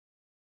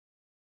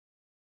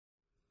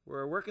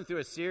We're working through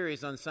a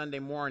series on Sunday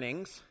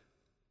mornings,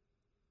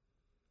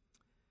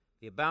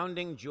 The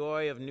Abounding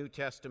Joy of New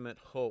Testament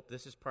Hope.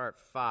 This is part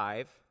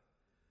 5.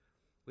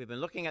 We've been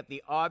looking at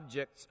the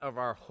objects of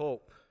our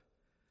hope.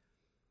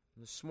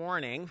 This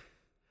morning,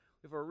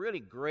 we have a really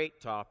great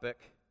topic,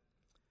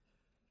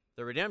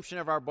 the redemption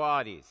of our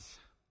bodies,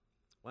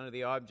 one of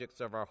the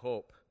objects of our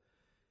hope.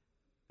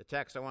 The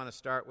text I want to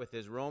start with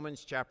is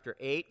Romans chapter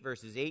 8,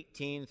 verses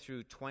 18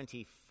 through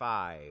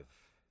 25.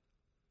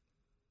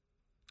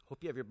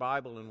 Hope you have your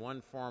Bible in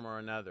one form or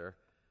another,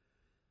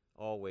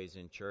 always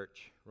in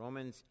church.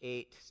 Romans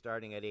 8,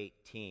 starting at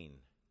 18.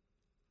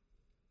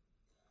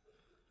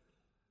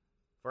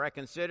 For I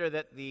consider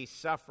that the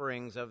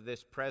sufferings of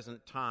this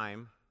present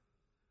time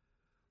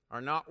are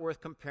not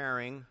worth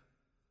comparing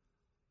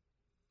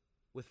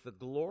with the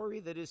glory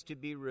that is to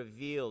be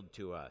revealed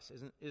to us.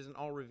 Isn't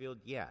all revealed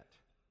yet.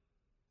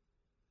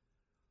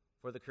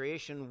 For the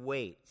creation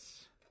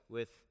waits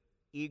with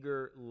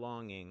eager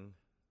longing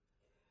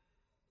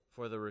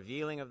for the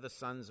revealing of the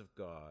sons of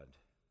God.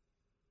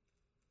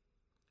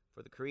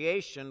 For the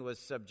creation was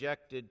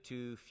subjected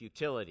to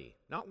futility,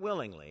 not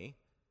willingly,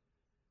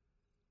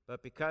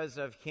 but because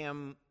of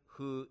him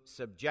who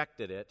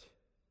subjected it,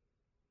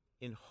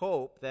 in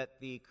hope that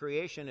the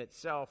creation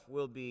itself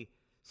will be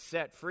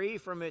set free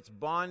from its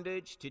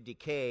bondage to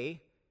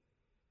decay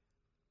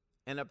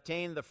and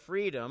obtain the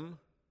freedom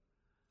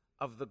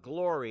of the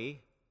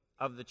glory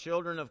of the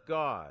children of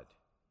God.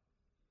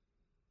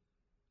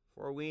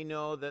 For we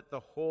know that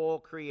the whole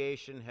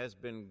creation has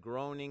been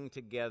groaning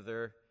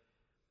together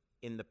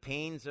in the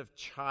pains of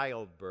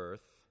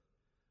childbirth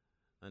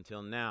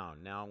until now.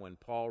 Now when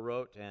Paul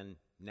wrote, and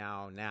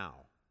now.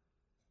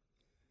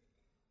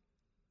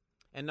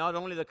 And not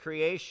only the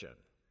creation,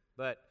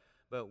 but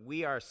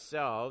we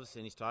ourselves,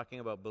 and he's talking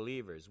about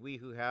believers, we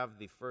who have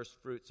the first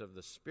fruits of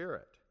the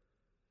Spirit,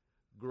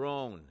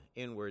 groan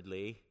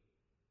inwardly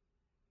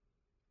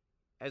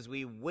as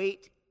we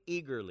wait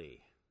eagerly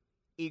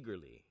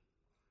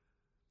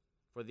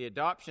for the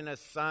adoption as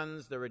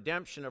sons, the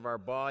redemption of our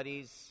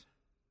bodies.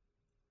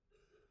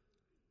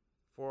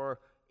 For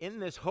in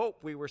this hope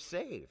we were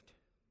saved.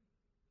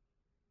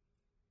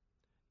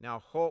 Now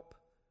hope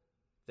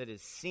that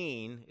is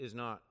seen is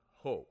not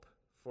hope.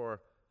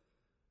 For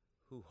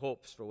who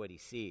hopes for what he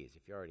sees?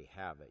 If you already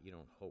have it, you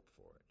don't hope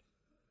for it.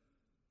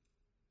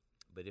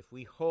 But if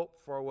we hope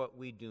for what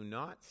we do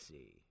not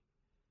see,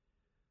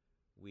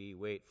 we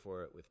wait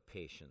for it with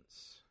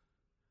patience.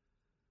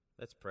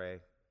 Let's pray.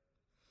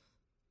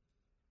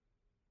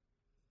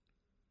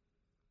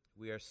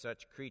 We are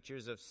such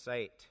creatures of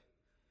sight.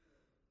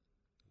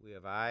 We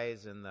have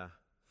eyes in the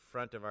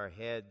front of our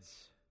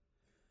heads.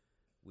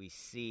 We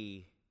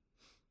see,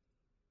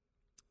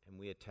 and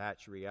we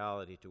attach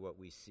reality to what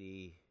we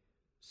see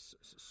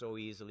so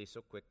easily,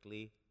 so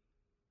quickly.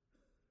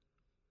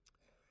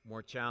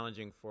 More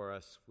challenging for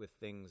us with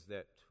things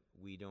that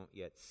we don't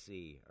yet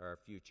see. Our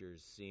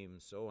futures seem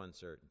so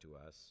uncertain to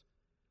us.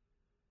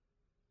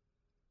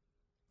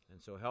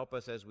 And so help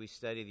us as we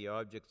study the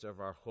objects of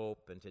our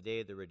hope, and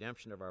today the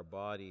redemption of our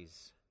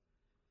bodies.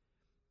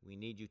 We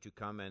need you to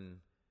come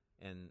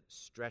and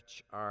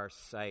stretch our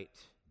sight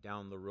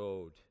down the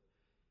road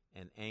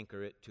and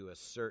anchor it to a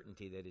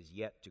certainty that is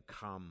yet to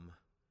come,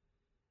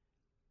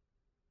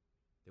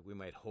 that we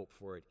might hope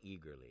for it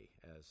eagerly,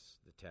 as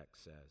the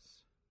text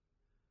says.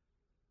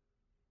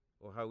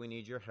 Oh, how we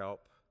need your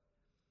help.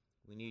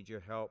 We need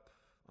your help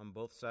on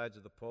both sides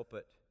of the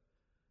pulpit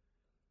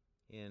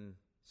in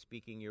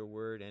speaking your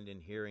word and in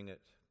hearing it.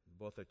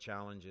 Both are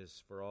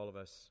challenges for all of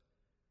us.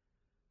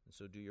 And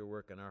so do your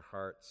work in our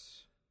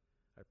hearts.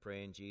 I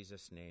pray in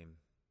Jesus' name.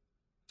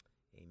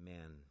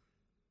 Amen.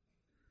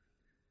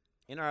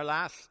 In our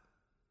last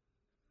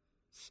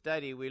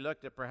study, we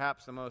looked at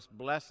perhaps the most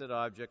blessed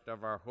object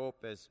of our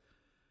hope as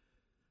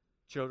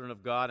children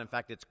of God. In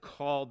fact, it's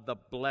called the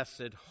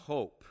blessed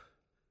hope.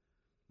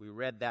 We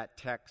read that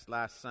text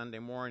last Sunday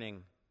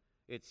morning.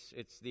 It's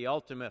the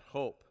ultimate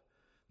hope,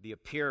 the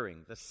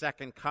appearing, the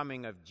second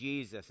coming of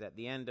Jesus at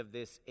the end of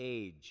this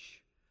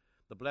age.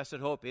 The blessed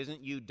hope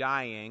isn't you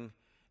dying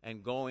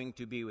and going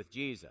to be with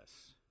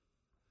Jesus.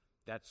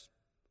 That's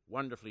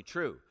wonderfully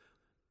true.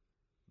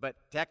 But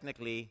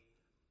technically,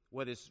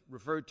 what is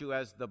referred to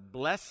as the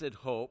blessed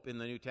hope in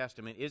the New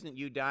Testament isn't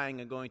you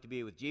dying and going to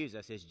be with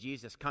Jesus. It's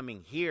Jesus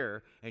coming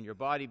here and your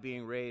body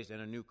being raised in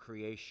a new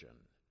creation.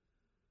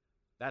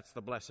 That's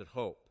the blessed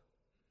hope.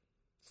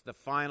 It's the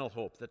final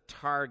hope, the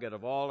target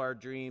of all our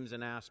dreams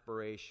and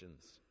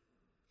aspirations.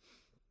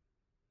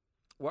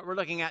 What we're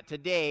looking at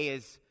today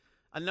is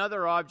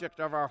another object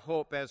of our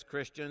hope as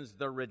Christians,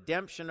 the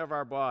redemption of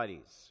our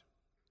bodies.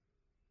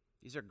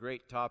 These are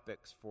great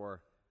topics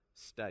for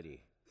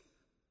study.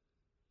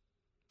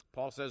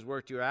 Paul says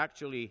we're to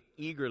actually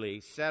eagerly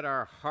set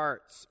our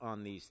hearts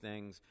on these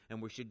things,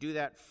 and we should do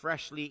that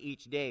freshly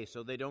each day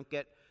so they don't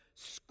get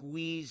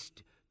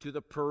squeezed to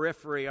the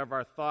periphery of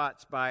our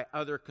thoughts by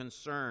other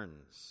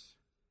concerns.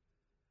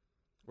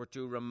 We're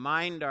to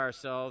remind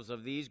ourselves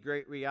of these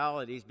great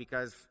realities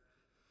because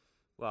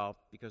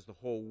the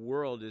whole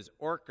world is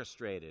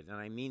orchestrated, and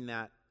I mean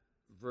that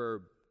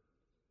verb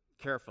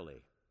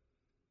carefully.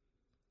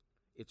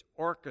 It's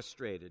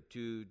orchestrated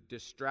to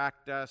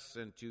distract us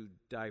and to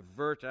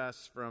divert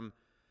us from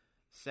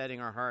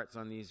setting our hearts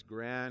on these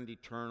grand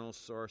eternal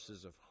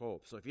sources of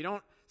hope. So if you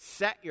don't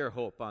set your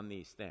hope on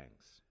these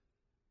things,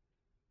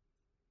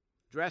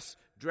 dress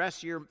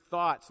your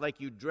thoughts like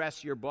you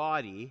dress your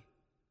body,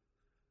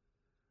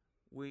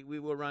 we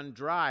will run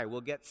dry.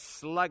 We'll get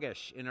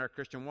sluggish in our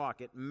Christian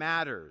walk. It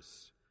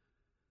matters.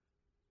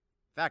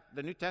 In fact,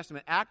 the New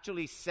Testament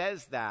actually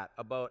says that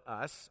about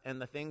us and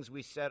the things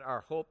we set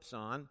our hopes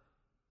on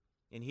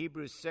in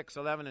Hebrews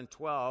 6:11 and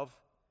 12.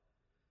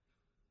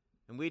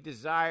 And we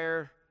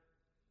desire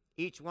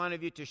each one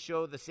of you to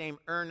show the same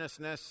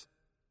earnestness,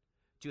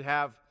 to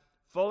have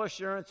full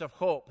assurance of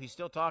hope. He's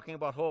still talking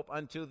about hope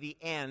unto the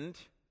end.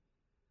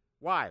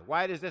 Why?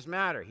 Why does this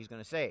matter? He's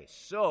going to say,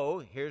 so,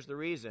 here's the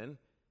reason,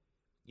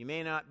 you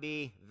may not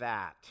be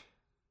that.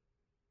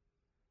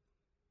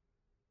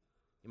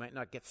 You might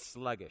not get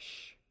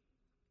sluggish.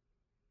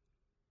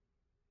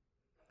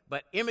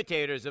 But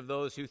imitators of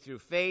those who through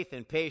faith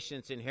and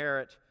patience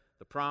inherit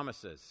the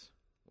promises.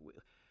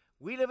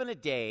 We live in a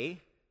day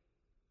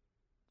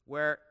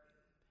where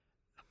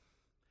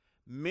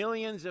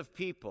millions of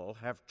people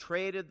have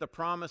traded the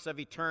promise of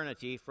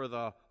eternity for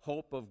the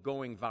hope of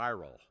going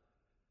viral.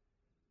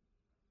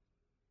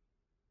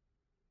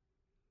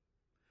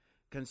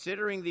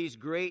 Considering these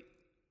great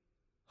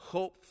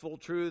hopeful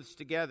truths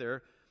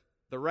together,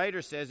 the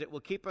writer says it will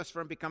keep us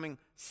from becoming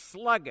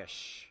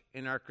sluggish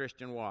in our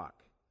Christian walk.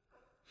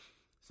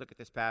 Let's look at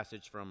this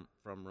passage from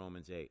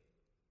Romans 8.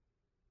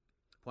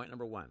 Point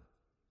number 1.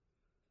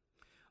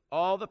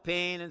 All the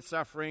pain and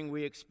suffering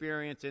we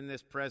experience in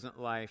this present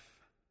life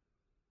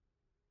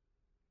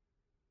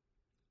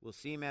will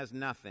seem as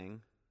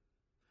nothing,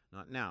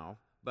 not now,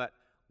 but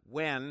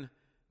when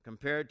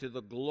compared to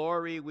the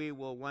glory we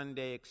will one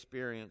day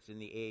experience in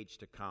the age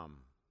to come.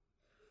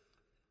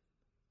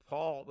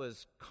 Paul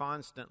was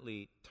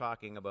constantly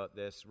talking about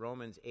this.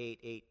 Romans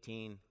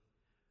 8:18.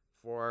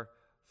 For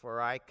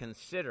I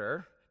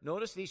consider,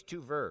 notice these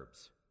two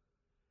verbs.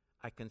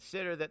 I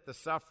consider that the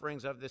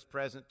sufferings of this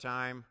present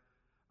time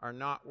are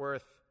not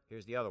worth,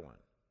 here's the other one,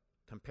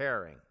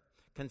 comparing.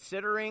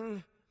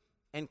 Considering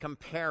and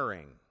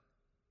comparing.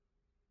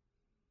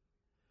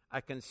 I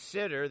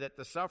consider that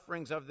the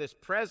sufferings of this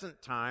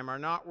present time are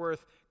not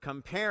worth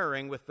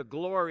comparing with the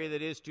glory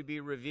that is to be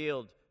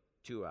revealed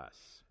to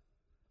us.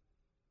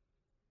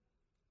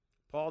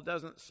 Paul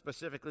doesn't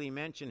specifically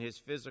mention his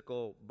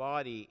physical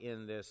body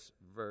in this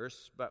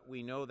verse, but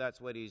we know that's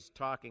what he's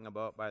talking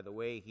about by the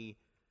way he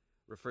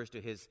refers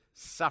to his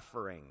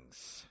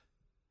sufferings.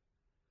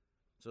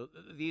 So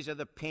these are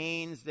the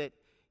pains that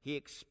he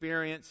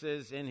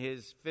experiences in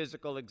his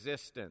physical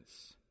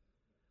existence.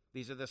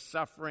 These are the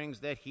sufferings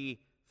that he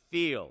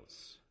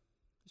feels.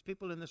 There's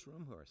people in this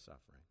room who are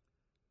suffering.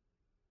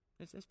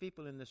 There's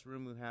people in this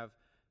room who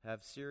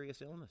have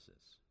serious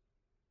illnesses.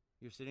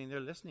 You're sitting there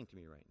listening to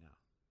me right now.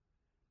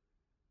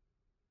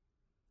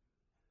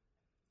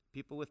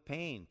 People with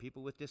pain,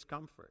 people with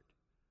discomfort.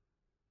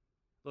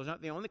 Those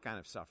aren't the only kind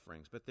of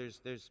sufferings, but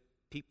there's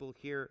people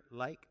here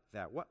like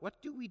that.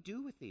 What do we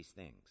do with these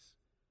things?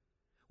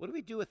 What do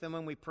we do with them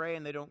when we pray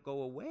and they don't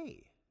go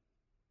away?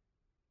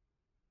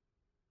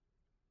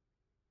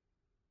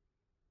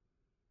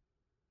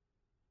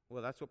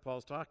 Well, that's what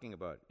Paul's talking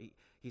about.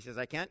 He says,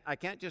 I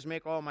can't just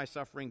make all my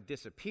suffering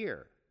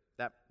disappear.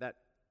 That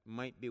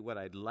might be what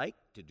I'd like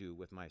to do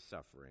with my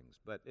sufferings,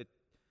 but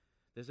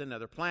there's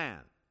another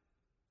plan.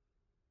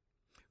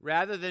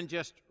 Rather than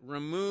just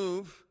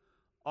remove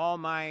all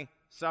my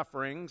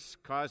sufferings,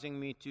 causing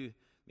me to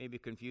maybe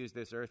confuse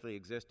this earthly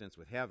existence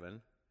with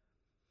heaven,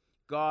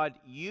 God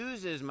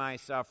uses my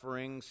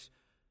sufferings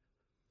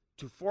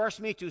to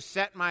force me to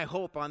set my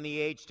hope on the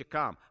age to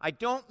come. I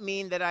don't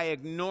mean that I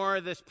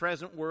ignore this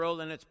present world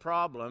and its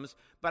problems,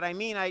 but I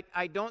mean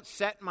I don't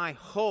set my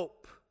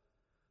hope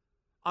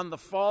on the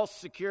false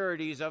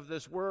securities of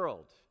this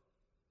world.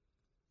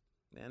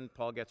 Then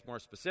Paul gets more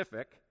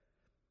specific.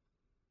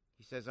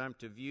 He says, I'm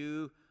to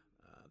view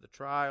the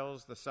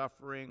trials, the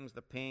sufferings,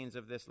 the pains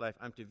of this life.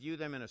 I'm to view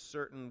them in a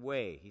certain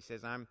way. He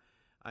says, I'm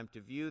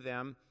to view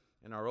them,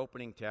 in our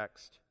opening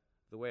text,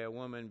 the way a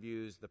woman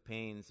views the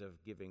pains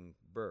of giving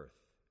birth.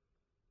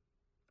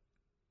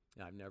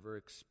 Now, I've never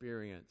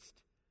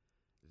experienced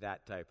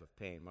that type of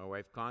pain. My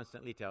wife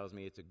constantly tells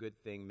me it's a good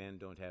thing men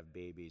don't have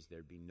babies.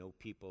 There'd be no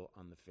people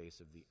on the face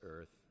of the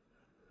earth.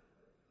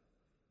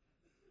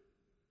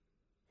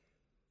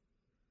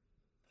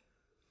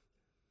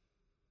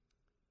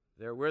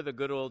 There were the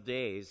good old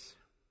days.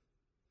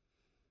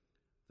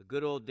 The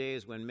good old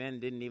days when men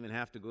didn't even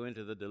have to go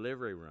into the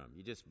delivery room.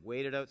 You just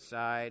waited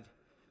outside.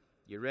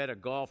 You read a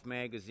golf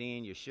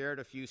magazine. You shared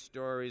a few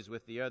stories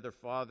with the other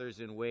fathers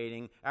in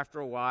waiting.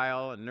 After a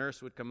while, a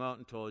nurse would come out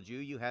and told you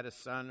you had a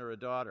son or a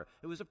daughter.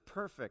 It was a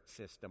perfect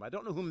system. I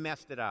don't know who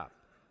messed it up.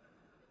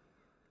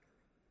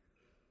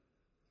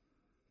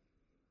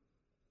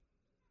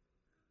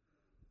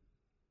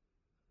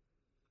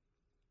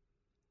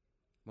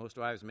 Most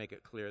wives make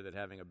it clear that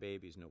having a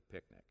baby is no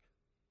picnic.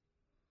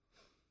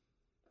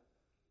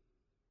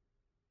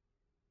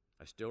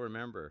 I still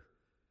remember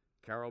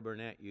Carol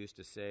Burnett used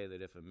to say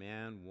that if a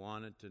man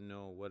wanted to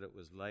know what it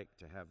was like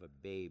to have a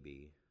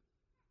baby,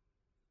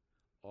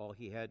 all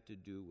he had to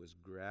do was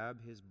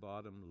grab his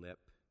bottom lip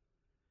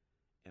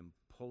and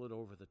pull it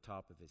over the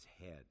top of his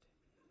head.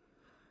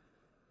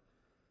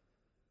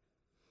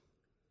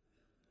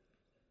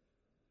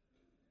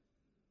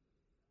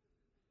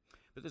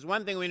 But there's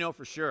one thing we know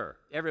for sure.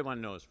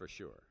 Everyone knows for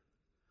sure.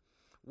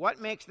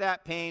 What makes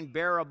that pain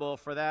bearable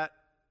for that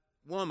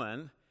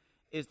woman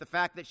is the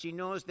fact that she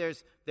knows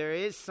there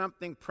is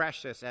something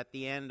precious at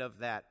the end of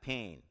that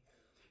pain.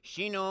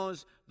 She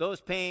knows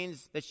those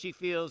pains that she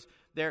feels,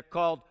 they're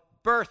called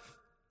birth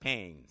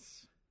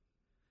pains.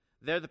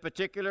 They're the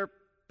particular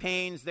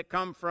pains that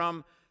come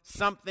from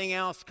something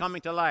else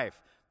coming to life.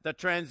 The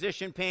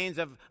transition pains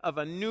of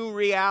a new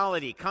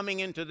reality coming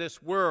into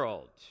this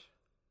world.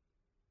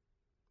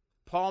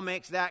 Paul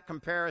makes that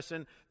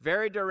comparison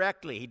very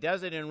directly. He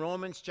does it in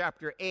Romans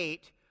chapter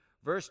 8,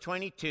 verse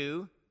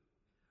 22.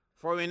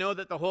 For we know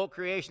that the whole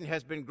creation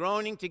has been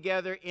groaning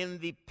together in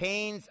the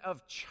pains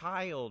of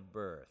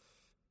childbirth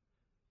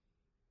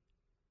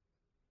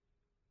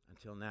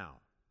until now.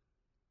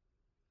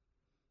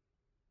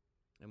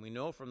 And we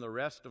know from the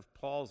rest of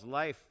Paul's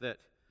life that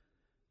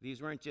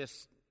these weren't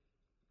just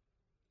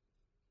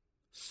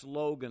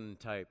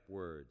slogan-type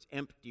words,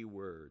 empty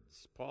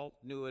words. Paul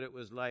knew what it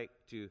was like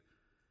to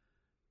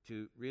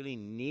really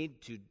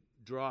need to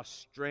draw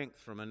strength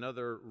from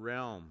another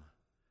realm.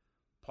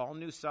 Paul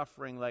knew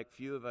suffering like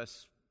few of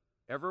us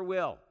ever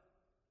will.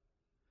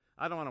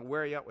 I don't want to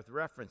wear you out with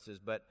references,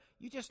 but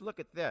you just look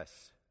at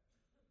this.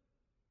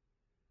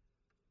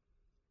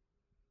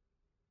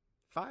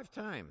 5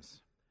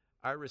 times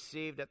I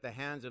received at the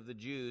hands of the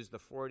Jews the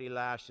 40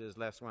 lashes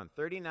less one.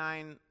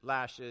 39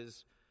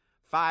 lashes,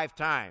 5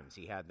 times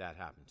he had that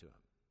happen to him.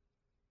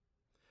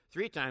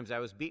 3 times I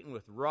was beaten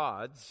with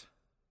rods.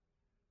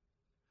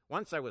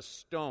 Once I was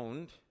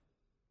stoned.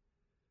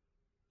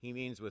 He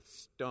means with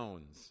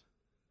stones.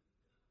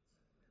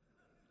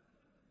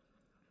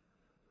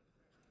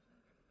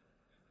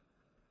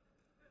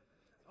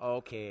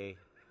 Okay.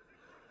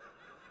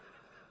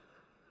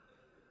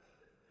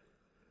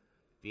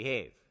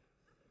 Behave.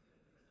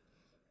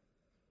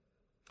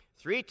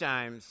 3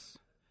 times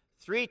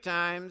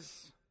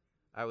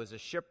I was a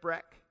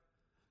shipwreck.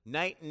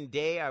 Night and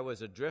day I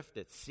was adrift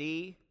at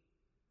sea,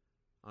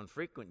 on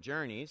frequent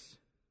journeys,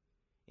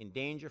 in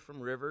danger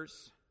from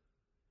rivers,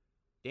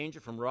 danger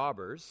from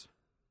robbers,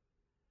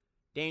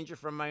 danger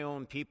from my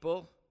own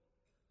people,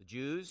 the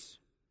Jews,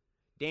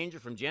 danger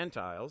from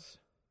Gentiles,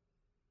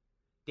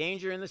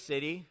 danger in the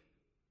city,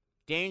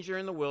 danger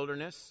in the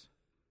wilderness,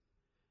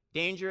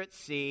 danger at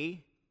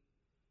sea,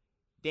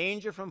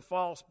 danger from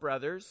false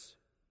brothers,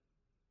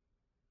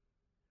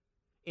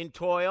 in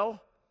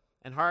toil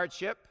and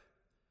hardship,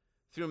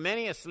 through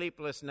many a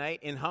sleepless night,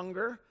 in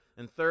hunger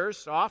and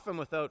thirst, often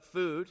without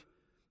food,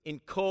 in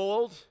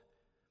cold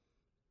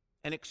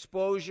and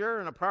exposure,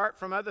 and apart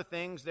from other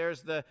things,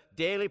 there's the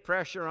daily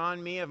pressure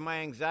on me of my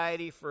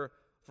anxiety for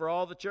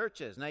all the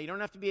churches. Now, you don't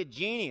have to be a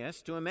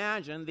genius to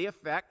imagine the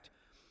effect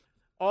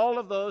all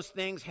of those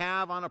things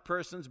have on a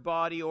person's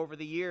body over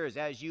the years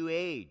as you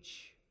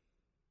age.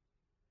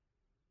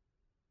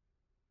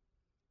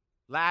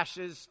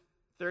 Lashes,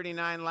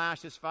 39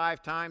 lashes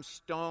 5 times,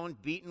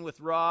 stoned, beaten with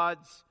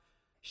rods,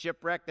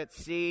 shipwrecked at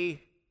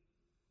sea.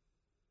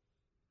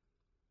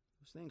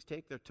 Those things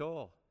take their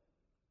toll.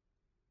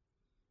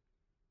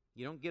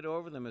 You don't get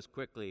over them as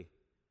quickly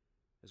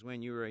as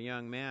when you were a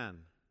young man.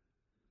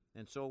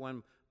 And so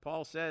when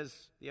Paul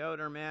says the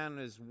outer man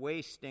is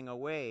wasting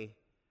away,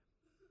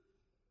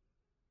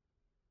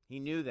 he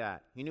knew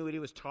that. He knew what he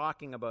was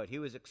talking about. He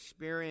was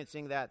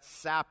experiencing that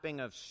sapping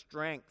of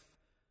strength.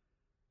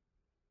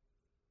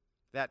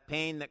 That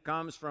pain that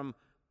comes from,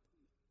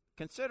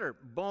 consider,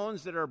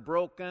 bones that are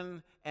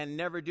broken and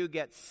never do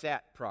get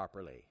set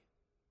properly.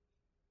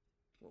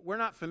 We're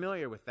not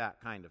familiar with that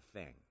kind of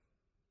thing.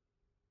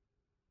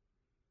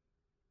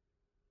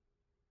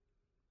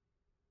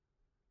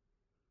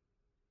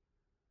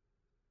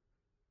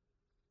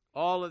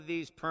 All of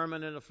these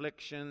permanent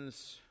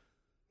afflictions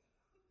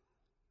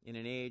in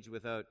an age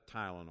without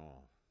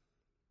Tylenol.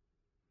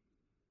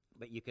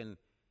 But you can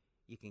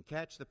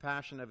catch the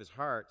passion of his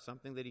heart,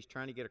 something that he's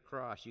trying to get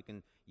across. You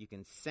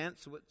can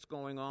sense what's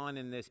going on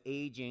in this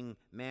aging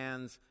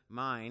man's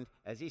mind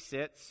as he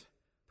sits,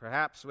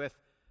 perhaps with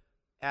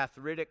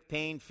arthritic,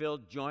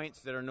 pain-filled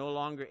joints that are no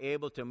longer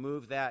able to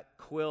move that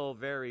quill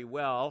very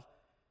well.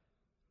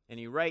 And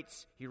he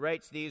writes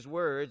these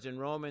words in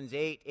Romans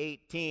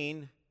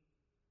 8:18.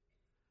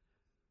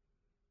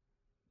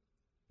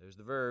 There's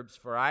the verbs.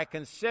 For I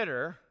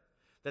consider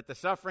that the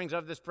sufferings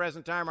of this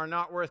present time are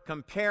not worth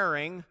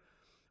comparing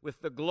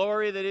with the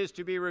glory that is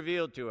to be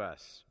revealed to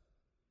us.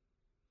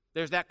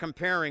 There's that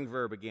comparing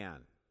verb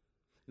again.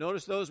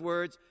 Notice those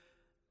words,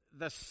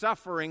 the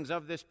sufferings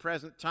of this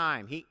present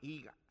time.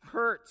 He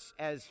hurts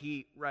as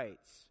he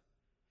writes.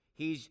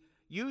 He's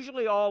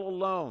usually all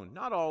alone.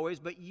 Not always,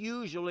 but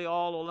usually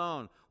all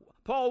alone.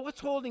 Paul, what's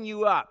holding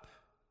you up?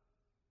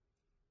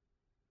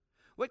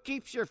 What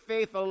keeps your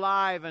faith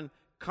alive and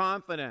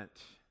confident?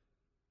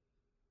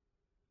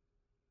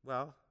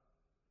 Well,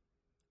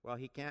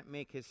 he can't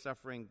make his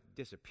suffering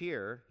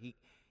disappear.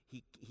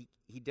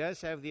 He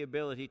does have the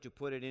ability to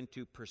put it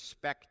into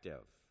perspective.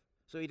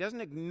 So he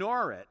doesn't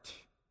ignore it,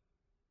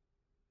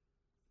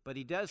 but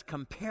he does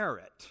compare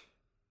it.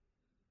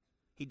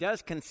 He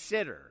does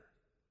consider.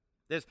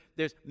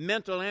 There's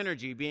mental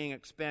energy being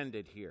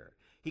expended here.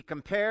 He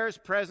compares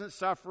present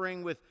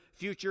suffering with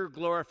future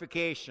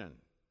glorification.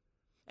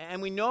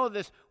 And we know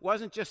this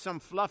wasn't just some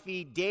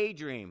fluffy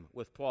daydream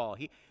with Paul.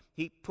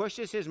 He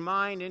pushes his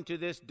mind into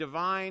this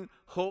divine,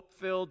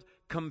 hope-filled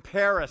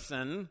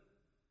comparison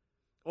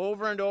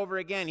over and over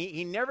again.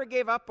 He never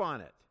gave up on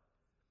it.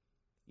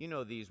 You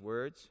know these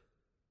words,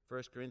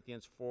 1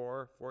 Corinthians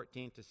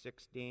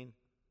 4:14-16.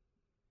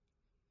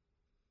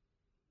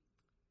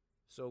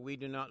 So we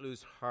do not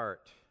lose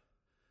heart,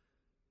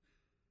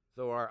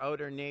 though our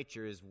outer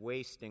nature is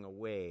wasting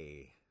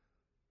away.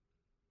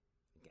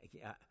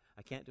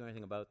 I can't do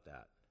anything about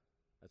that.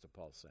 That's what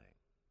Paul's saying.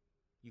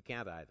 You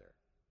can't either.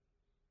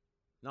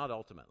 Not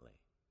ultimately.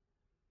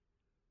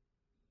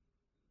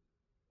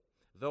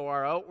 Though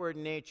our outward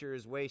nature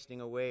is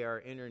wasting away,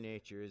 our inner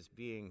nature is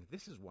being,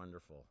 this is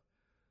wonderful,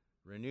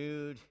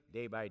 renewed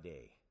day by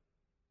day.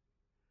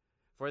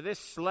 For this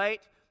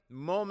slight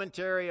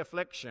momentary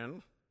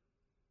affliction,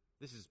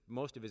 this is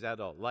most of his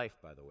adult life,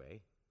 by the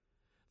way,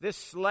 this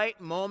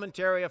slight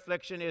momentary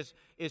affliction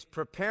is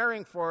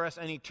preparing for us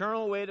an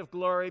eternal weight of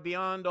glory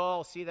beyond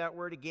all. See that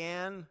word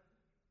again?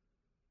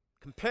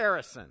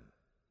 Comparison.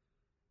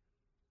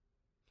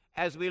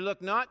 As we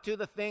look not to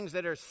the things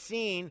that are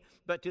seen,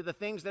 but to the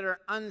things that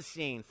are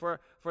unseen. For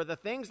the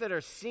things that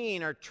are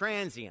seen are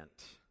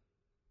transient.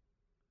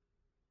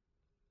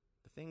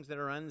 The things that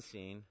are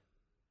unseen,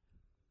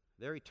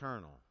 they're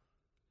eternal.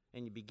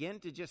 And you begin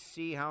to just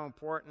see how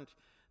important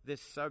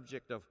this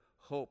subject of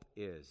hope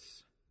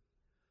is.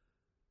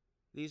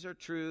 These are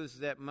truths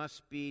that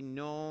must be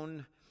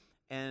known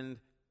and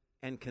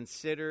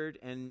considered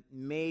and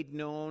made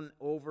known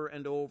over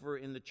and over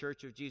in the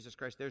Church of Jesus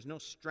Christ. There's no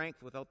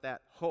strength without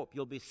that hope.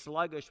 You'll be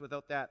sluggish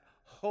without that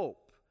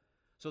hope.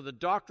 So the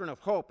doctrine of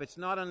hope, it's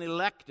not an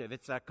elective,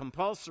 it's a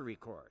compulsory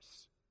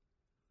course.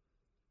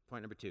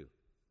 Point number 2.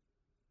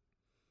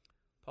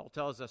 Paul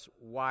tells us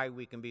why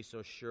we can be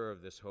so sure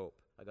of this hope.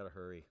 I got to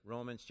hurry.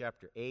 Romans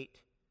chapter 8,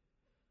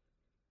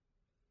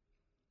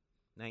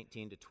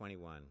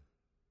 19-21.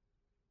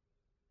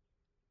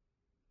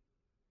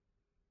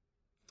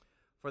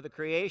 For the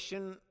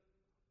creation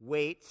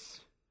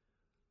waits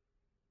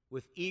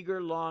with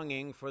eager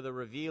longing for the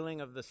revealing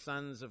of the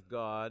sons of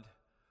God.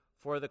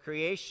 For the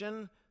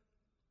creation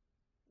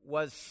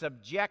was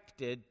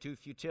subjected to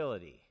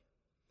futility,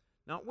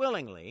 not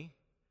willingly,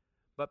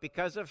 but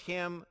because of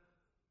him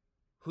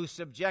who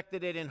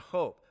subjected it in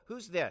hope.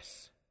 Who's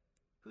this?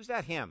 Who's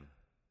that him?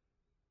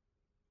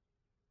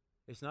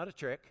 It's not a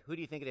trick. Who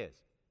do you think it is?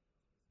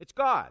 It's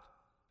God.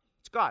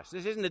 It's God. So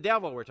this isn't the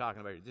devil we're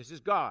talking about. This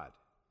is God.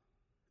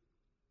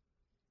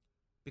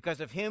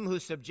 Because of him who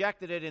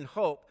subjected it in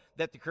hope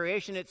that the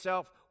creation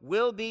itself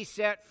will be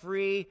set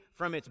free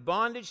from its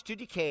bondage to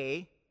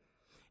decay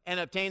and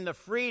obtain the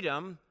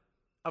freedom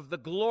of the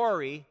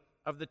glory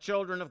of the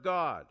children of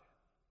God.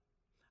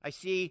 I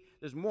see,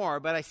 there's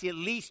more, but I see at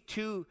least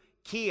 2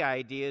 key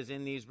ideas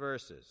in these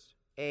verses.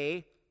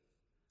 A,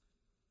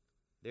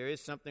 there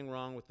is something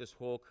wrong with this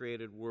whole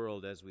created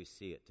world as we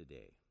see it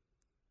today.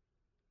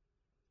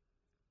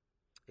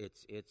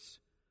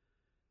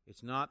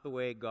 It's not the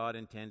way God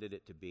intended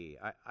it to be.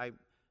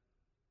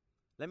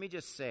 Let me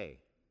just say,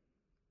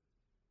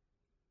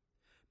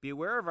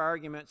 beware of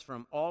arguments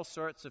from all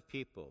sorts of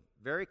people.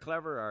 Very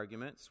clever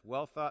arguments,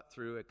 well thought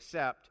through,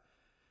 except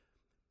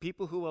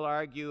people who will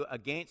argue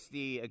against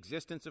the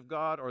existence of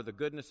God or the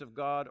goodness of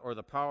God or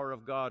the power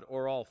of God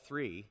or all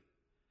three.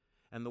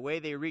 And the way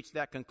they reach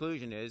that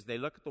conclusion is they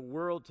look at the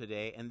world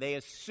today and they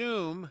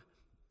assume,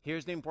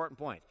 here's the important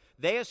point,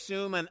 they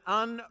assume an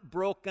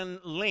unbroken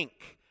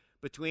link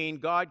between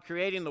God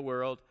creating the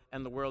world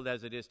and the world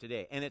as it is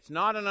today. And it's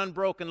not an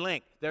unbroken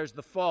link. There's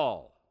the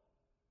fall.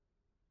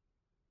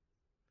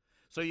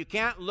 So you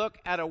can't look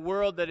at a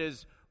world that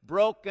is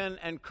broken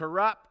and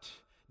corrupt,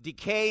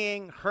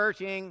 decaying,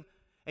 hurting,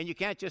 and you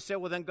can't just say,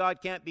 well, then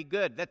God can't be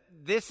good.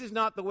 This is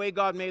not the way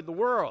God made the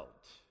world.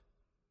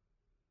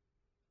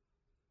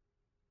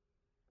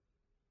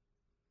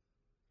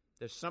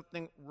 There's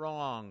something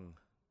wrong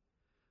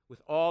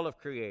with all of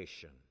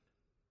creation.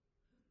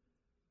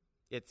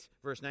 It's,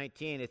 verse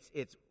 19,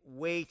 it's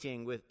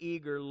waiting with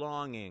eager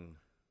longing.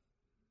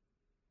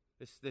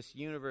 This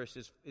universe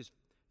is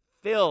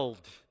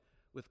filled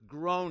with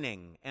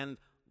groaning and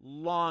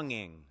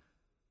longing.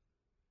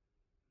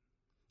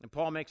 And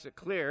Paul makes it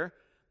clear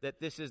that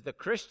this is the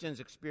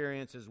Christian's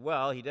experience as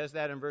well. He does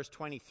that in verse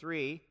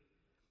 23.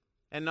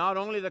 And not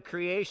only the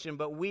creation,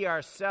 but we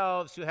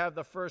ourselves who have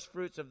the first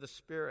fruits of the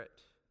Spirit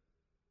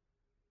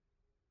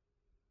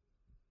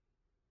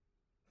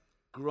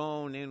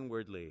groan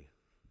inwardly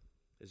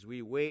as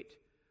we wait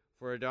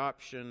for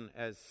adoption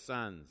as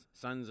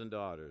sons and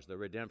daughters, the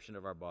redemption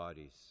of our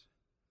bodies.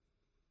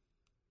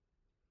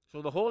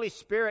 So the Holy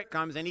Spirit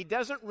comes and he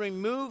doesn't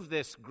remove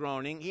this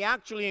groaning. He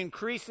actually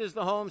increases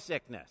the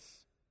homesickness.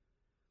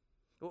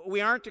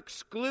 We aren't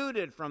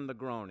excluded from the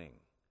groaning.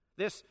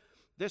 This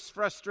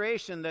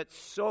frustration that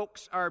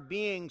soaks our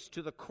beings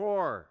to the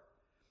core.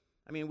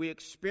 I mean, we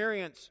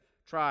experience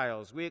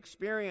trials. We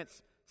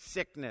experience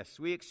sickness.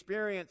 We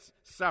experience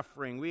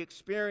suffering. We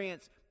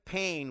experience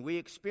pain. We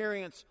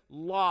experience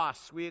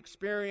loss. We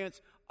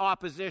experience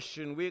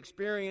opposition. We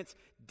experience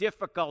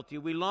difficulty.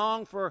 We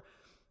long for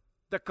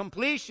the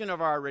completion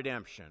of our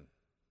redemption.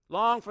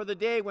 Long for the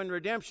day when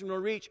redemption will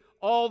reach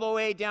all the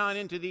way down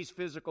into these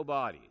physical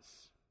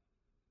bodies.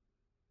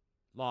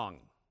 Long.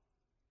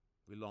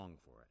 We long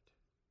for it.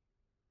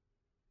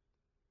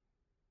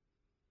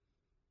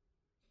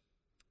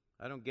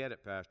 I don't get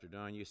it, Pastor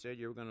Don. You said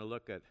you were going to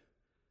look at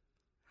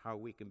how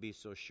we can be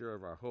so sure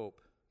of our hope,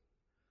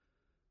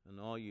 and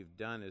all you've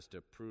done is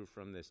to prove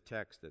from this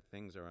text that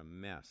things are a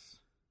mess.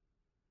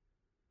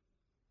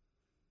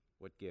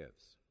 What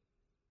gives?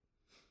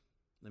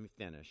 Let me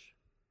finish.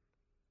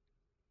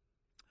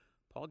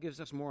 Paul gives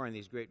us more in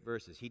these great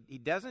verses. He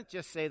doesn't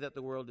just say that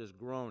the world is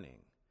groaning.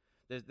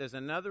 There's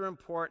another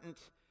important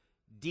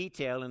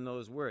detail in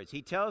those words.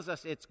 He tells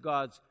us it's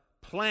God's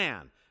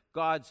plan.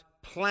 God's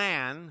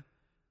plan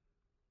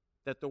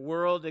that the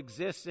world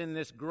exists in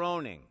this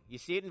groaning. You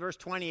see it in verse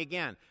 20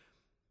 again.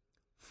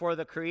 For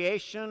the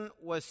creation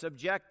was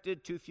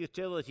subjected to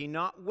futility,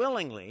 not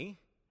willingly.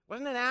 It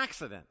wasn't an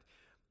accident,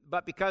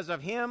 but because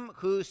of him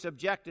who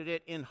subjected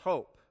it in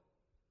hope.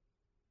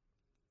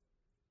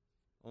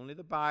 Only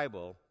the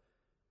Bible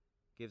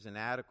gives an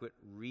adequate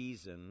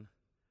reason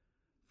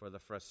for the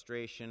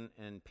frustration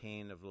and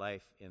pain of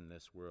life in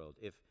this world.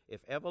 If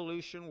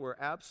evolution were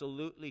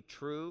absolutely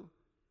true,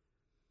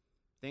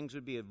 things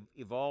would be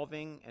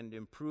evolving and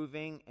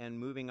improving and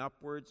moving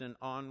upwards and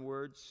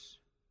onwards.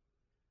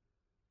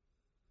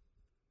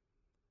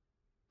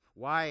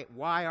 Why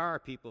are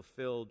people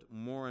filled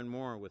more and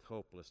more with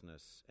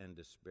hopelessness and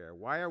despair?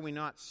 Why are we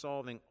not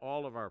solving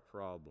all of our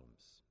problems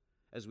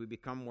as we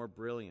become more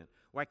brilliant?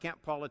 Why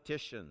can't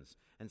politicians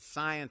and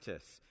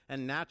scientists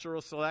and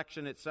natural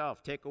selection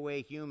itself take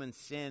away human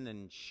sin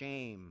and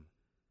shame?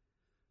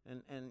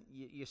 And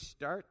you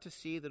start to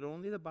see that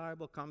only the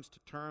Bible comes to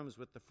terms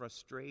with the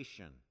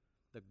frustration,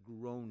 the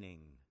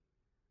groaning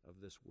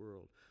of this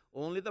world.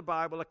 Only the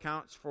Bible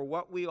accounts for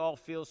what we all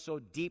feel so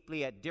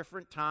deeply at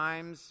different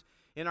times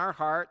in our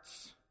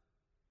hearts.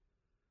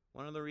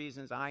 One of the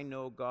reasons I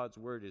know God's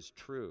Word is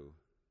true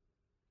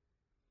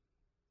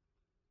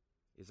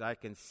is I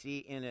can see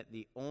in it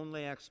the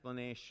only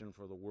explanation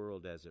for the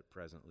world as it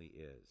presently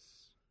is.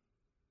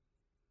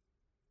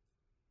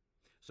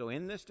 So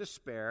in this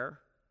despair,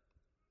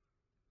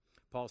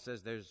 Paul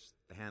says there's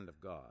the hand of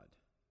God.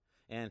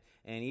 And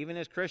even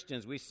as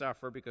Christians, we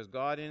suffer because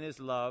God in his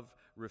love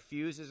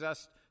refuses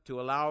us to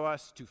allow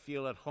us to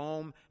feel at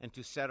home and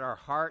to set our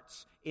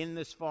hearts in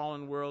this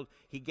fallen world.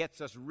 He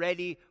gets us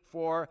ready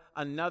for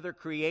another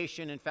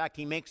creation. In fact,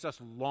 he makes us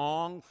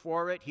long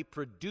for it. He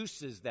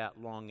produces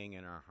that longing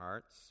in our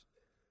hearts.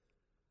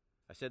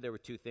 I said there were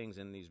two things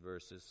in these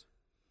verses.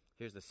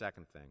 Here's the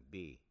second thing,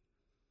 B.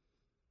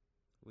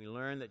 We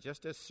learn that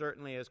just as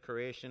certainly as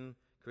creation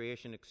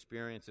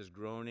experiences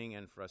groaning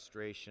and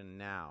frustration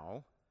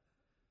now,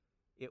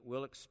 it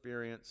will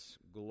experience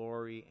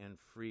glory and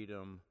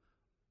freedom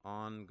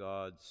on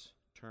God's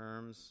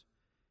terms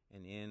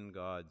and in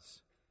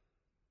God's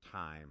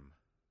time.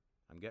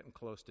 I'm getting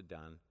close to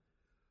done.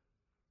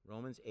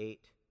 Romans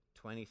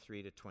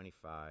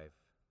 8:23-25.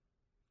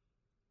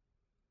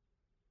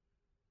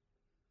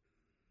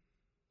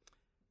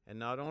 And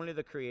not only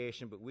the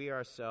creation, but we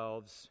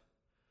ourselves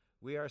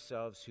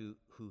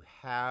who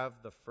have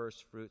the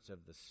first fruits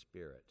of the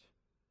Spirit,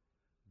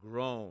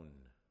 groan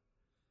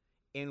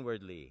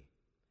inwardly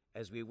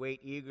as we wait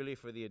eagerly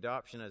for the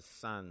adoption as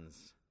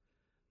sons,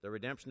 the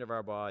redemption of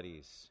our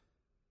bodies.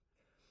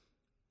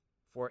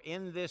 For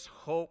in this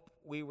hope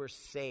we were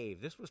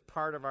saved. This was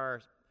part of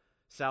our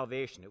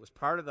salvation. It was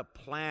part of the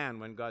plan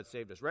when God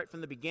saved us. Right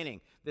from the beginning,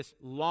 this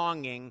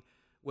longing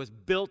was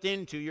built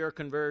into your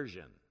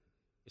conversion.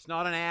 It's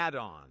not an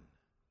add-on.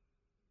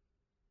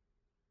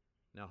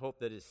 Now, hope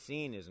that is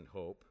seen isn't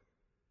hope,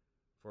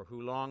 for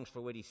who longs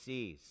for what he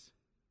sees?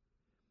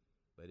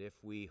 But if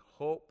we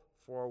hope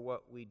for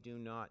what we do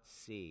not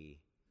see,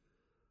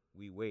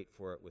 we wait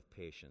for it with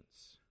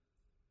patience.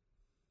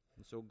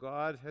 And so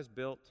God has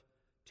built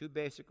two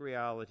basic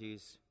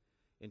realities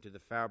into the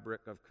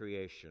fabric of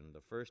creation.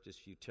 The first is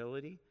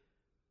futility,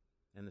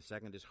 and the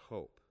second is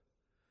hope.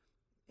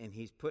 And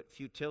he's put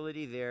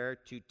futility there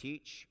to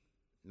teach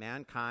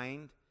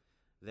mankind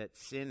that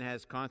sin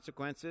has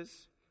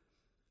consequences.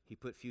 He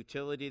put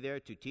futility there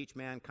to teach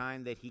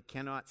mankind that he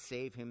cannot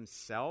save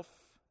himself.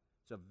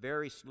 It's a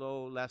very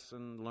slow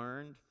lesson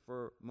learned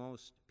for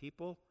most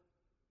people.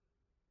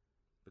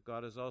 But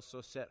God has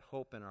also set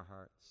hope in our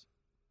hearts.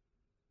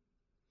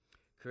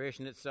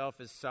 Creation itself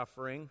is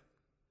suffering.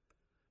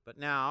 But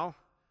now,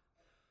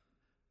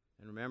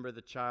 And remember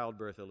the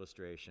childbirth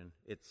illustration.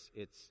 It's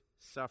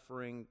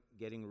suffering,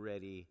 getting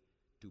ready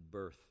to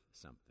birth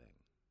something.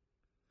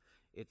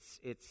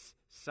 It's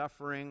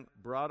suffering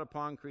brought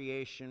upon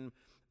creation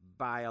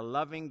by a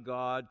loving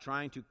God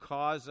trying to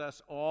cause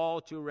us all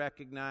to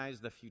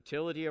recognize the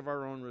futility of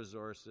our own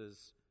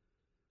resources.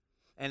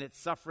 And it's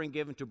suffering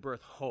given to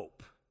birth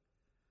hope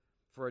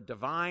for a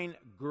divine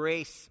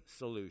grace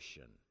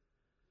solution.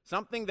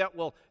 Something that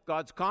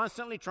God's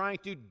constantly trying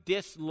to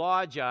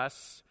dislodge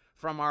us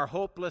from our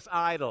hopeless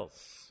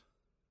idols.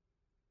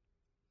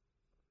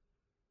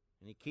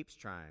 And he keeps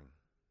trying.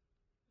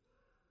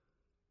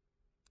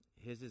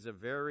 His is a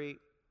very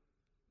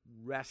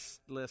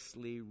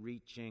restlessly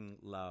reaching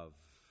love.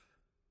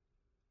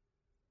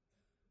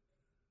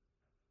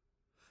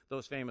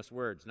 Those famous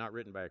words, not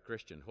written by a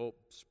Christian, hope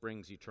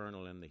springs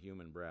eternal in the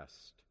human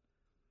breast.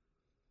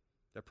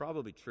 They're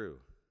probably true.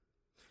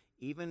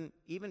 Even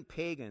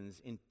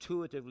pagans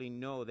intuitively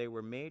know they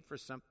were made for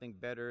something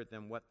better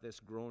than what this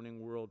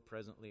groaning world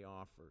presently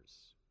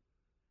offers.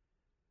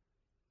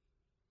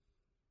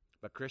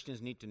 But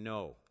Christians need to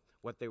know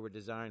what they were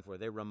designed for.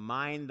 They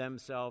remind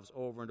themselves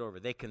over and over.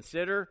 They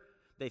consider,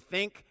 they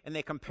think, and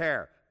they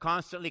compare.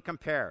 Constantly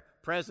compare.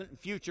 Present and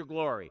future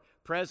glory.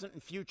 Present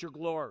and future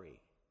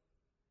glory.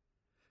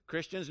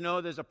 Christians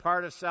know there's a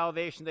part of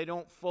salvation they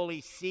don't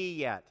fully see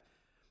yet.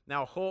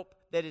 Now, hope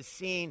that is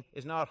seen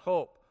is not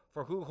hope.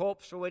 For who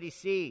hopes for what he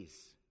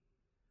sees?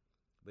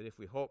 But if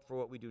we hope for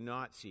what we do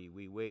not see,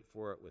 we wait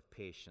for it with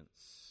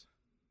patience.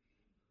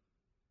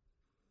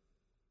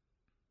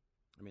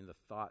 I mean, the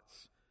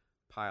thoughts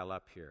pile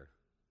up here.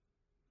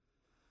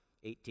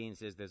 18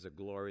 says there's a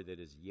glory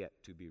that is yet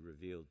to be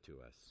revealed to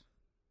us.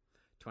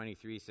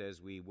 23 says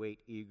we wait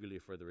eagerly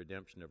for the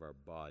redemption of our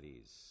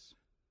bodies.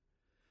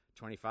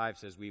 25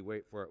 says we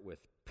wait for it with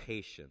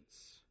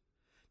patience.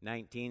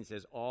 19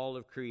 says all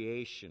of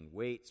creation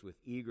waits with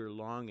eager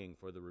longing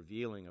for the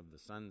revealing of the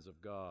sons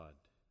of God.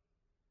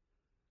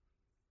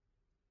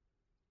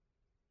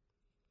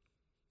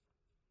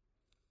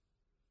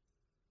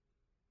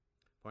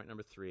 Point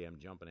number 3, I'm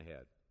jumping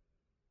ahead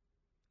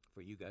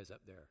for you guys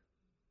up there.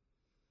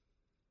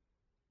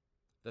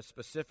 The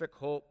specific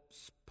hope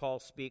Paul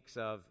speaks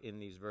of in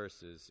these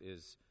verses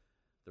is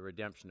the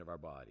redemption of our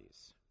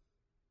bodies.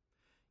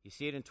 You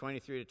see it in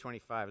 23 to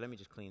 25. Let me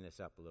just clean this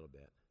up a little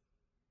bit.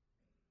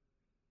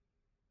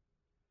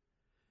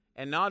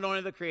 And not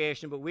only the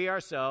creation, but we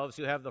ourselves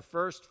who have the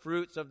first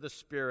fruits of the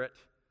Spirit,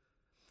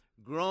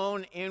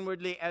 groan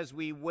inwardly as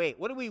we wait.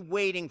 What are we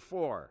waiting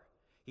for?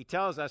 He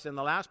tells us in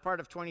the last part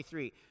of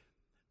 23,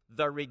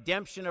 the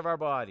redemption of our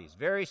bodies,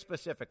 very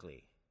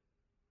specifically.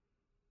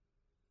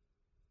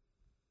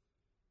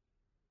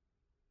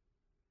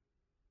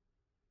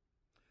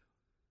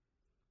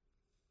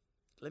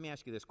 Let me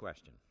ask you this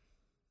question.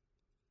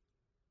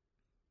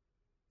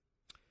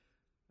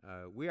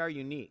 We are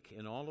unique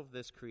in all of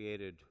this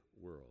created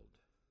world.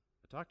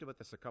 I talked about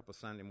this a couple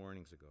Sunday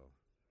mornings ago.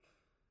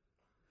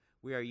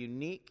 We are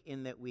unique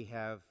in that we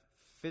have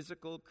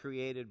physical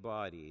created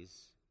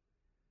bodies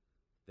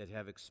that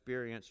have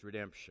experienced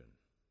redemption.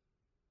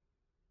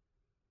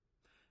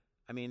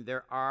 I mean,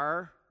 there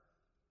are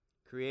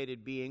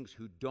created beings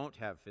who don't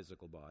have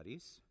physical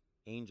bodies.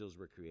 Angels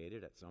were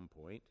created at some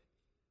point.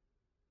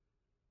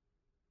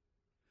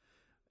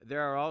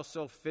 There are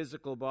also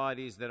physical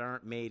bodies that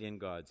aren't made in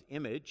God's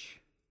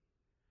image.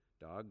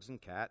 Dogs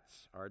and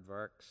cats,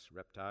 aardvarks,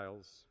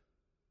 reptiles.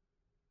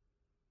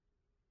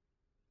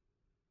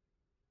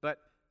 But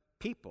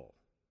people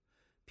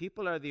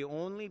are the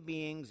only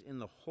beings in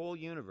the whole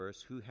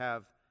universe who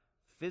have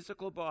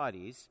physical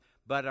bodies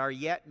but are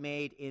yet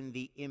made in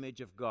the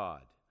image of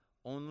God.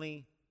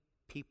 Only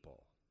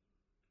people.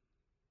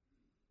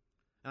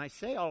 And I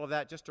say all of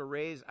that just to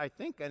raise, I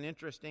think, an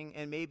interesting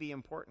and maybe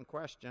important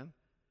question.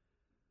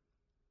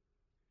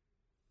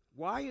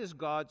 Why is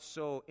God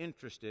so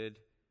interested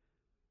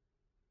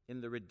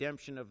in the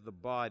redemption of the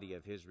body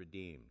of his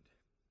redeemed?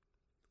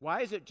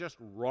 Why is it just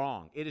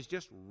wrong? It is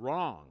just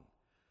wrong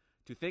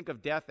to think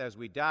of death as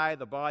we die,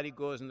 the body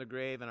goes in the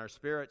grave, and our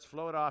spirits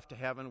float off to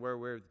heaven where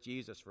we're with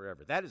Jesus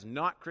forever. That is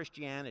not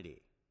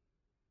Christianity.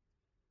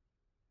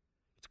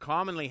 It's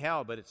commonly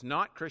held, but it's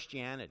not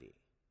Christianity.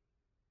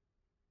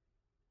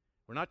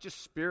 We're not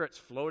just spirits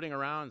floating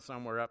around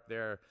somewhere up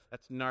there.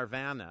 That's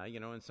nirvana,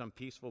 in some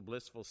peaceful,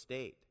 blissful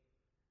state.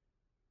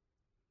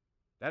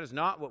 That is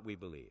not what we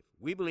believe.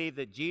 We believe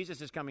that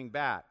Jesus is coming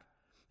back,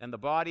 and the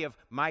body of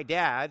my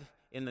dad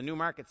in the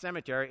Newmarket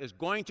Cemetery is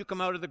going to come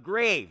out of the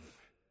grave.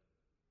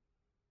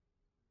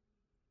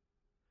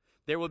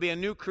 There will be a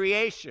new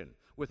creation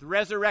with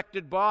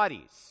resurrected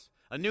bodies,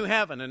 a new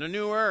heaven and a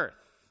new earth.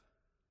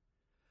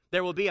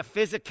 There will be a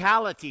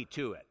physicality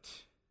to it.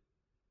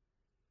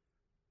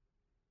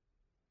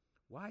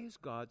 Why is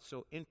God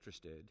so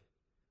interested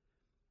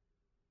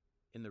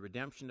in the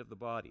redemption of the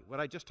body? What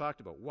I just talked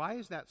about. Why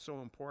is that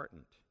so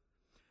important?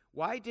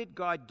 Why did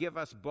God give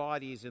us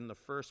bodies in the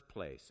first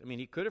place? I mean,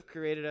 he could have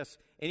created us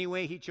any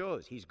way he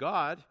chose. He's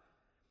God.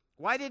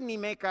 Why didn't he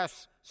make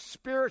us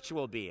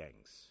spiritual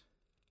beings?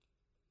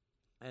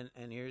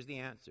 And here's the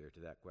answer to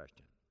that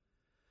question.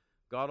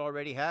 God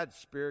already had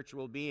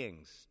spiritual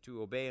beings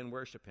to obey and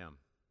worship him.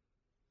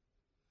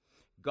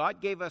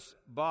 God gave us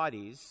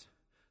bodies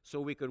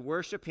so we could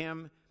worship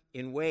him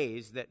in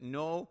ways that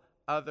no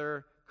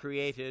other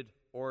created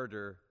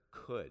order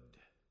could.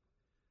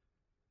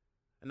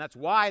 And that's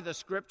why the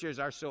scriptures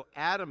are so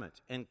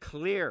adamant and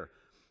clear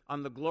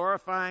on the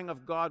glorifying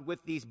of God with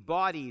these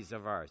bodies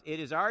of ours. It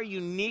is our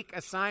unique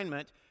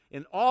assignment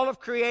in all of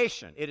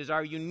creation. It is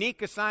our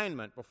unique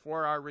assignment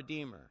before our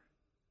Redeemer.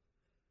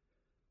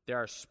 There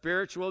are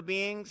spiritual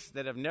beings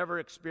that have never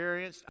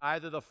experienced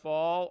either the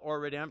fall or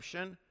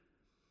redemption.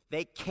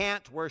 They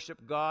can't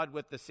worship God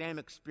with the same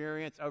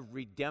experience of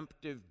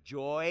redemptive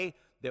joy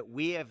that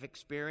we have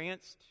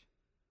experienced.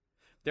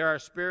 There are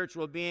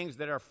spiritual beings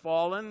that are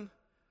fallen.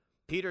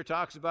 Peter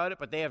talks about it,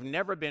 but they have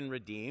never been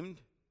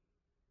redeemed.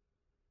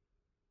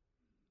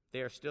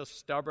 They are still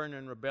stubborn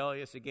and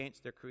rebellious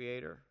against their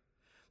Creator.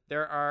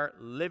 There are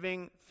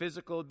living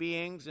physical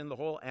beings in the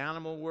whole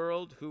animal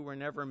world who were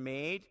never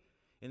made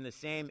in the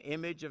same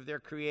image of their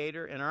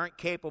Creator and aren't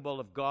capable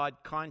of God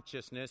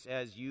consciousness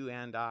as you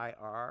and I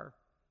are.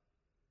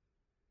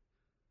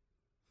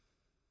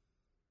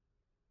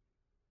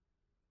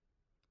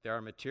 There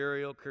are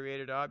material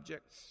created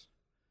objects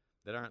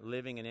that aren't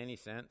living in any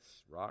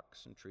sense,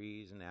 rocks and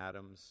trees and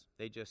atoms.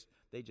 They just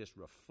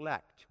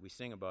reflect. We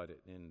sing about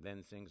it in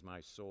Then Sings My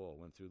Soul,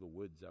 When Through the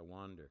Woods I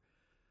Wander.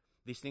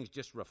 These things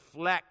just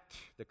reflect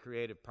the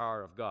creative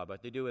power of God,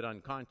 but they do it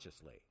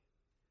unconsciously.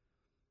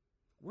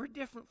 We're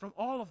different from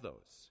all of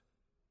those.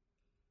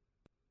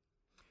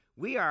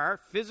 We are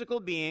physical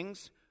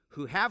beings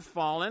who have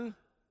fallen,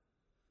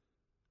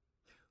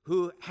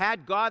 who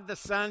had God the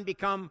Son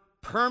become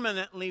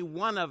permanently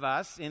one of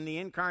us in the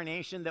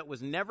incarnation that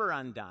was never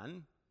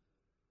undone,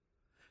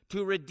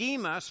 to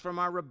redeem us from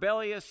our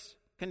rebellious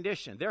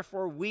condition.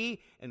 Therefore, we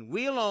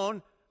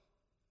alone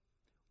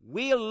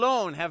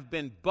have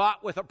been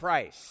bought with a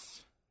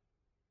price.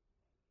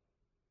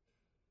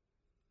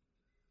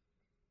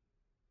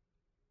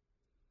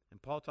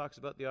 And Paul talks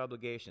about the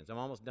obligations. I'm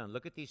almost done.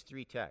 Look at these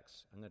three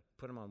texts. I'm going to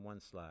put them on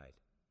one slide.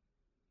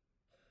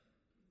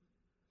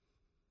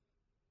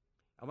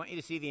 I want you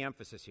to see the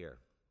emphasis here.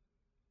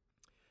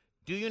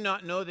 Do you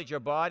not know that your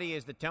body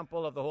is the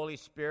temple of the Holy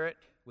Spirit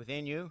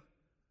within you,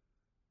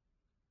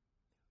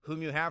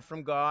 whom you have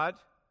from God?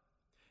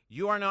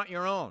 You are not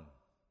your own.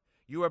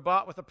 You are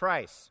bought with a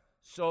price.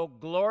 So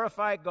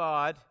glorify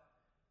God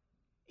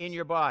in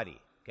your body,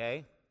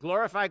 okay?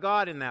 Glorify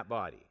God in that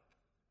body.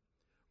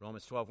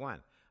 Romans 12:1.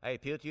 I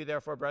appeal to you,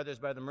 therefore, brothers,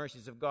 by the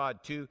mercies of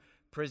God, to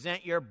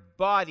present your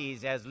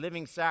bodies as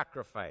living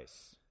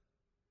sacrifice,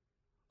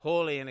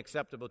 holy and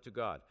acceptable to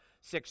God.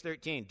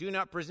 6:13, do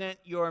not present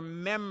your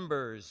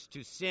members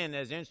to sin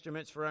as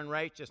instruments for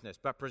unrighteousness,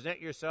 but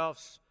present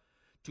yourselves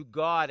to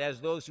God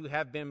as those who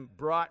have been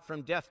brought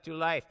from death to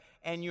life,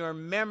 and your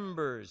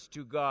members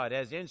to God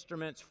as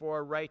instruments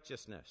for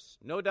righteousness.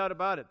 No doubt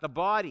about it. The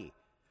body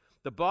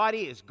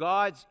is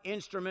God's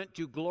instrument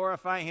to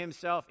glorify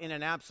himself in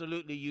an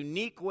absolutely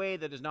unique way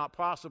that is not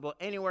possible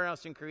anywhere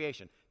else in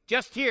creation.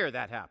 Just here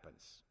that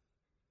happens.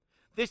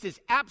 This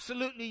is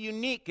absolutely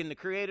unique in the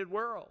created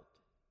world.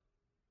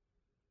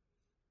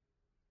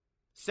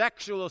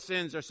 Sexual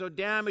sins are so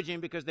damaging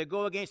because they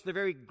go against the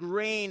very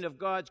grain of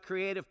God's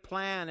creative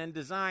plan and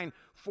design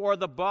for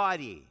the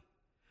body.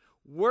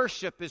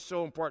 Worship is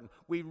so important.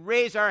 We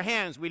raise our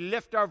hands, we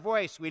lift our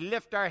voice, we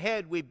lift our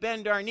head, we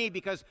bend our knee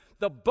because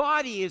the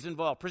body is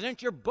involved.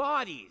 Present your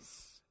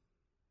bodies.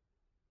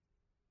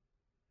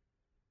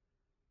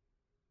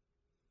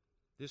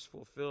 This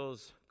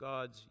fulfills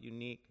God's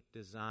unique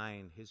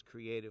design, his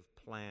creative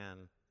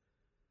plan.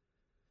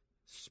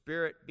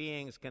 Spirit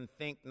beings can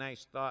think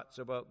nice thoughts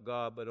about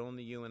God, but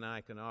only you and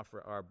I can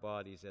offer our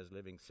bodies as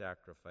living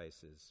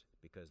sacrifices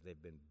because they've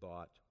been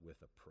bought with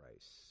a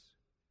price.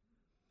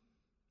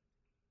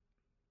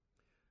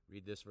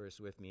 Read this verse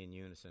with me in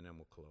unison and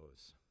we'll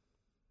close.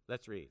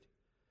 Let's read.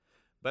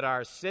 But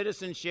our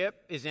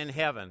citizenship is in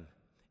heaven,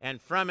 and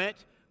from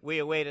it we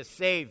await a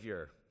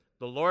Savior,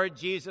 the Lord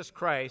Jesus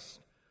Christ,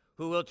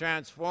 who will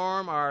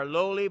transform our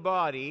lowly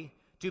body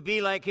to be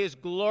like his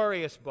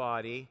glorious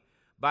body,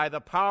 by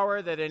the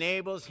power that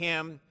enables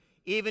him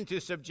even to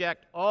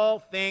subject all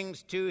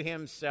things to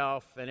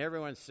himself. And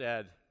everyone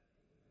said,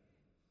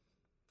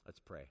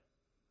 let's pray.